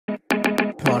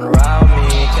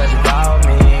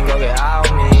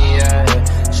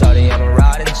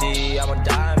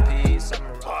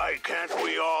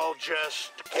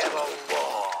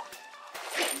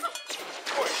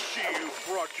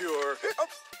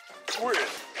Win.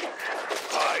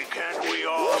 Why can't we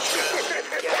all just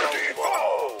get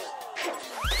along?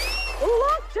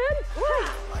 Locked in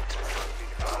place.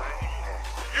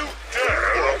 You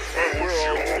dare oppose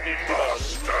your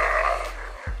master!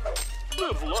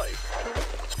 Live life to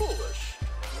its fullest.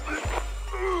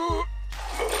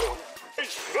 I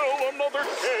smell another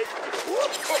keg.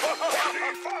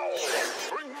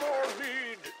 Bring more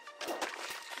mead.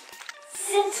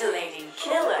 Scintillating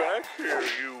killer. Back here,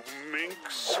 you minx.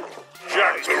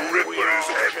 Jack the Ripper is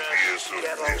envious of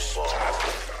this task.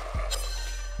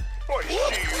 I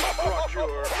see you brought your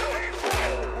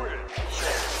win.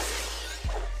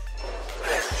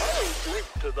 I'll drink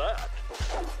to that.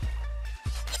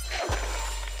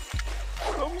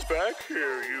 Come back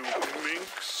here, you minx.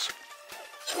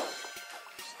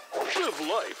 Live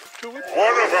life to its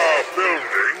One of our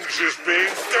buildings is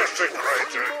being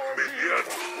desecrated, minion.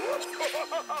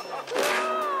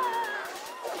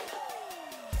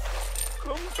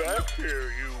 Come back here,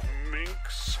 you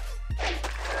minx.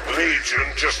 Legion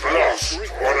just lost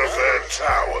one of their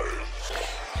towers.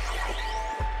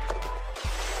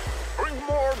 Bring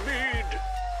more mead.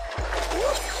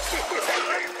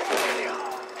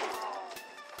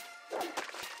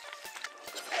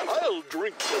 I'll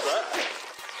drink to that.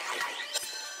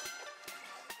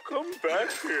 Come back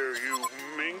here, you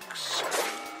minx.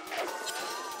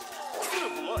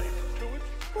 Live life to its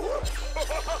fullest.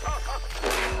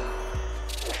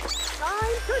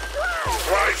 Time to drive.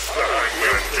 Christ,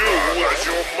 you do as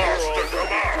your master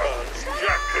commands.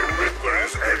 Jack the Ripper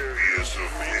is envious of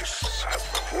this.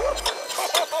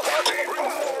 Bring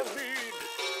more mead.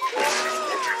 This is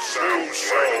what it sounds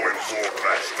like when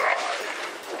Fortress died.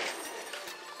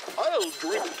 I'll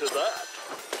drink to that,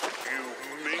 you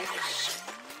minx.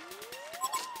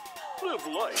 Live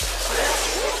life.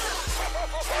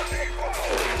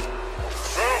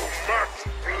 So much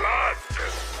blood!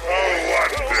 Oh,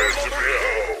 wonder to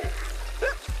behold!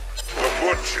 The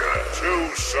butcher,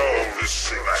 2 souls,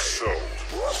 6 souls.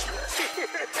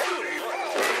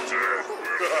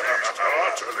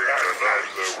 Utterly another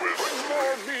with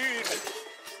More mead.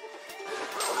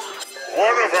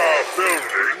 one of our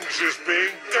buildings is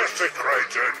being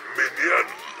desecrated, minion.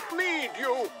 Mead,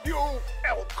 you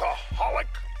alcoholic.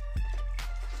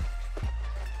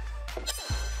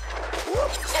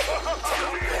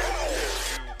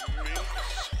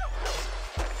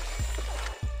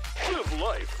 Live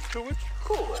life to its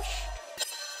fullest.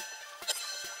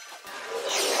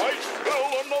 I smell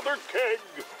another keg.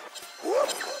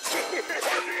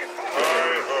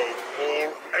 I hope all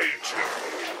 8 of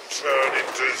you turn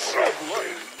into Live zombies.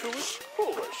 life to its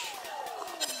fullest.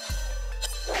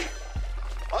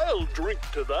 I'll drink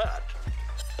to that.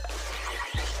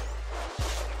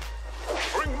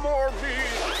 Bring more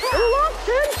mead. Locked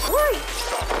in place.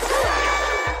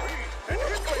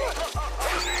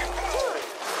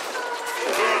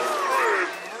 The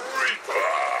Grim Reaper!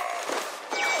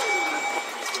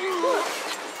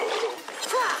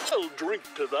 I'll drink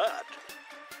to that.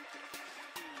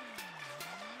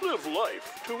 Live life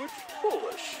to its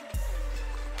fullest.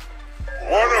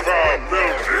 One of our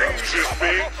buildings is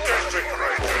being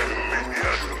desecrated,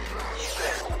 minion.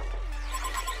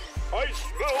 I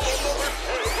smell another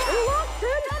keg. Locked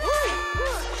in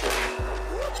place.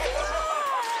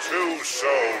 2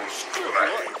 souls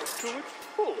claimed. Life to its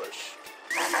fullest.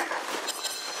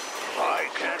 Why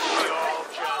can't we all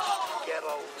just get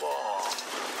along?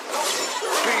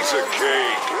 Piece of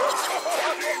cake.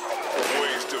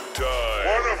 Waste of time.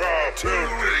 One of our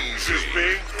buildings is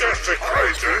being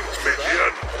desecrated,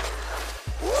 minion.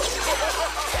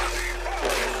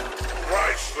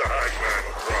 Christ the Hangman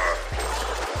cried.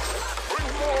 Bring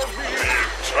more The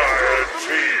mead. entire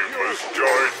team has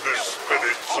joined the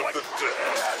spirits of the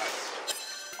dead.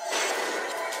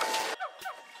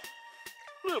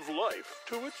 Live life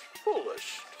to its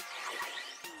fullest.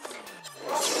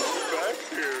 Back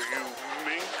here, you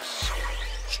minx.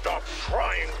 Stop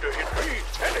trying to hit me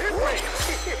and hit me!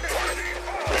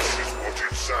 This is what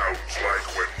it sounds like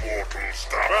when mortals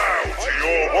die. Bow to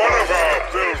your... One of our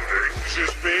buildings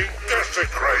is being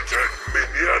desecrated,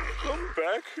 minion. Come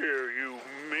back here, you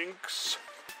minx.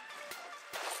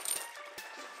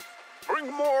 Bring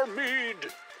more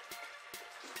mead.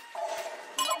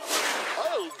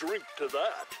 I'll drink to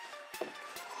that.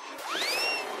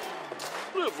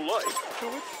 Live life to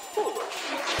its fullest.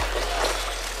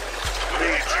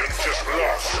 Legion just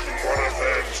lost one of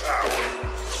their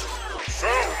towers.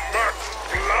 So much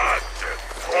blood!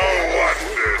 Oh,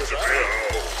 wonder to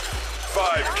behold.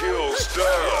 5 kills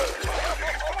done.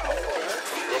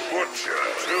 The butcher,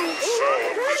 2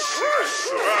 souls,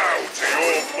 6 bow to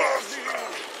your master.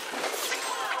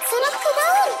 そのくだ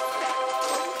り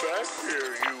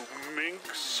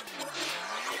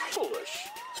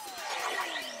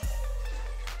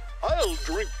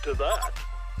drink to that.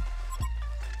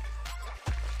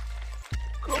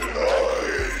 Come back,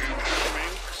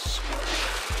 minx.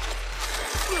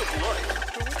 Live life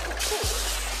to its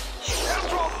fullest.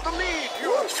 Hands off the meat, you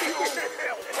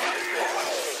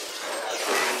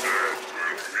Dead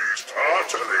will feast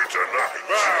heartily tonight.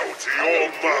 Bow to your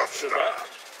master.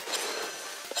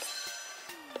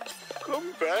 Come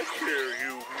back here,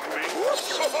 you minx.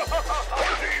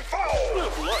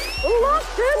 Live life.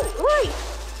 Locked in place.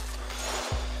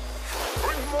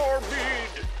 Bring more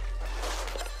mead.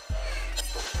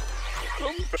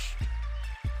 Come back.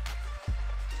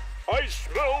 I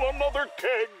smell another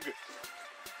keg.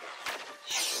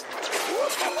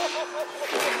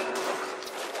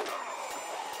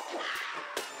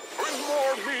 Bring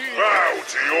more mead. Bow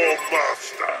to your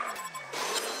master.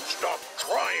 Stop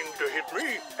trying to hit me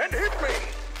and hit me.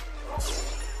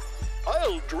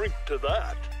 I'll drink to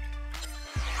that.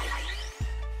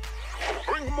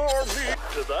 Bring more meat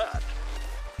to that.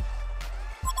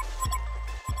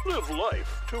 Live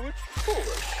life to its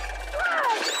fullest.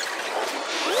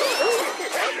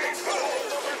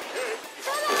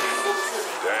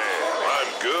 Damn,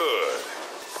 I'm good.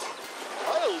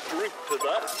 I'll drink to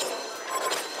that.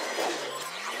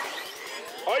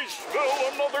 I smell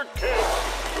another keg.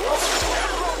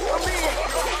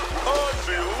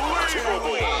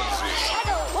 Unbelievable easy.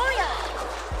 Shadow Warrior.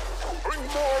 Bring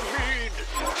more mead.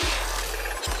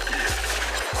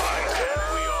 Why can't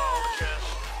we all just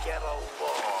get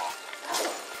along?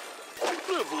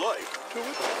 Live life to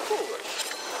its fullest.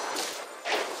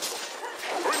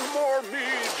 Bring more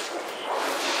mead.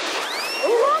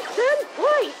 Locked in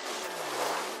place.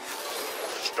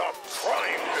 Stop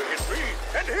trying to hit me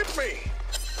and hit me.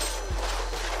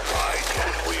 Why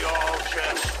can't we all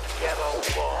just get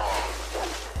along?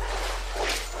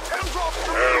 Hands off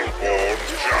the Hellborn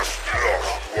just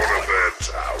lost one of their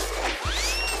towers.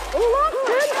 Locked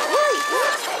in place.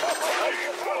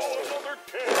 another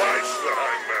keg. Thrice the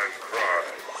hangman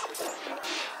cries.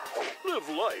 Live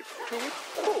life to its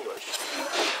fullest.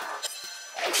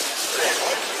 I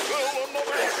smell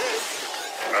another keg.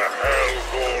 A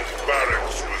hellborn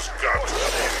barracks was gutted.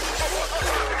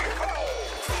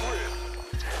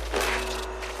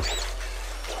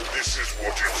 This is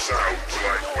what it sounds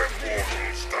like when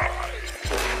mortals die.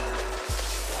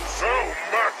 So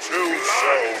much two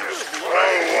souls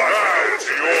bow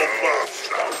to your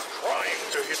master. Trying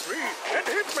to hit me and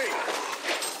hit me.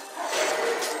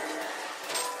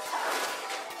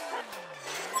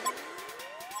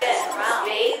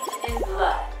 Bathed in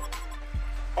blood.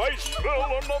 I smell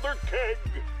another keg.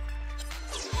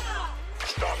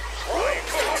 Stop trying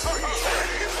to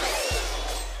hit me.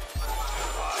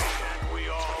 Why can't we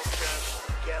all just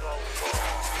get along?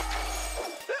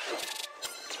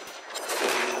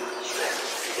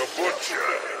 The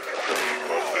butcher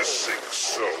of the 6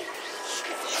 souls.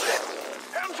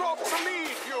 Hands off the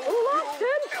meat, you Locked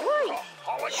in place.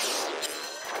 alcoholic.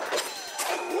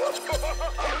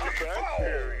 Back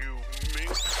here, you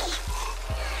minx.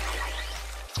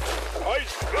 I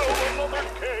smell another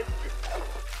keg.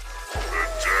 The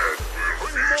dead will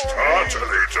feast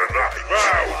heartily tonight.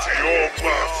 Bow to your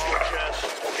master. Just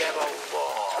get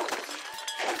along.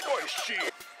 Why, she...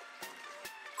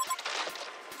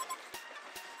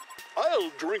 I'll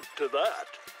drink to that.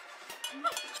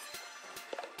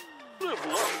 Live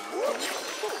life.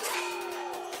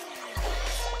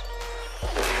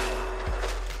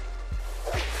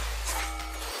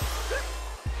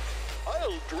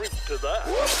 I'll drink to that.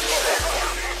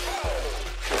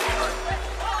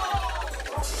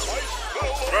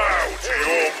 Bow to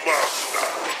your master.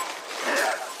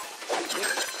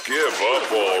 Give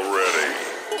up already.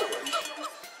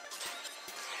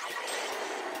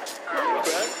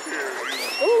 Back here,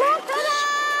 you... Locked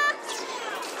in.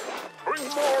 Bring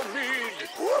more mead.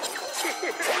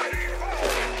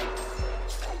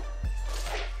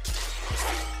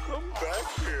 Come back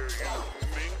here, you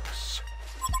minx.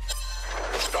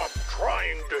 Stop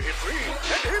trying to hit me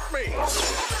and hit me.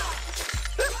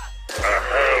 A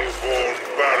hellborn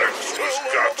barracks was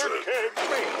Another gutted. keg.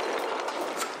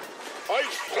 I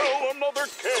smell another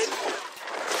keg.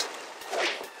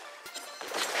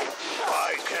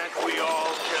 Why can't we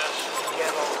all just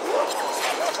get along?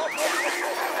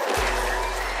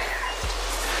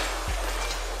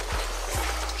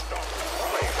 Stop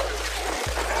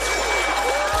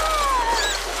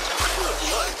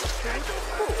trying to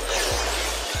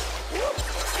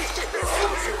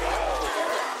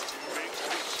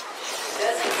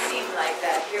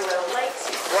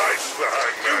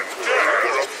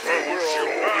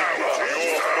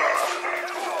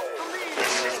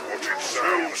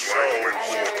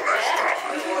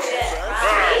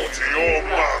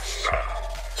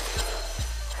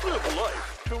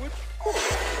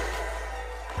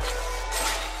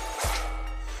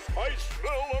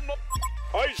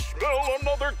smell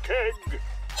another keg.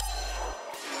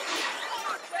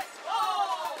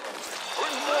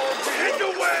 Bring more beer. Get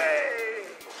away!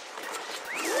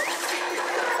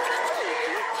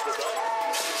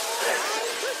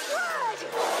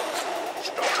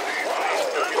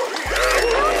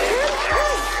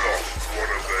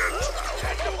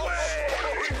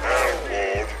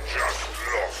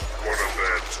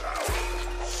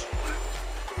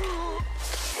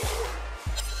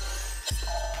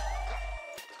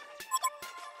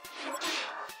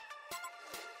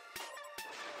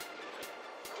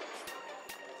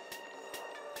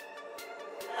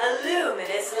 A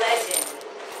luminous legend.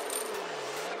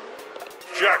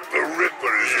 Jack the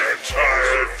Ripper's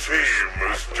entire team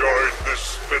has joined the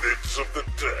spirits of the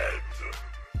dead.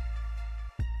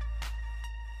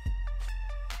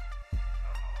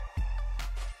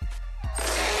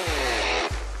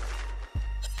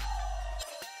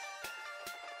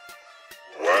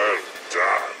 Well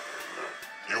done.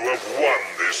 You have won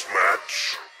this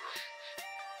match.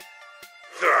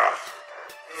 Ah,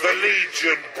 the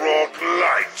Legion brought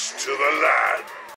light to the land.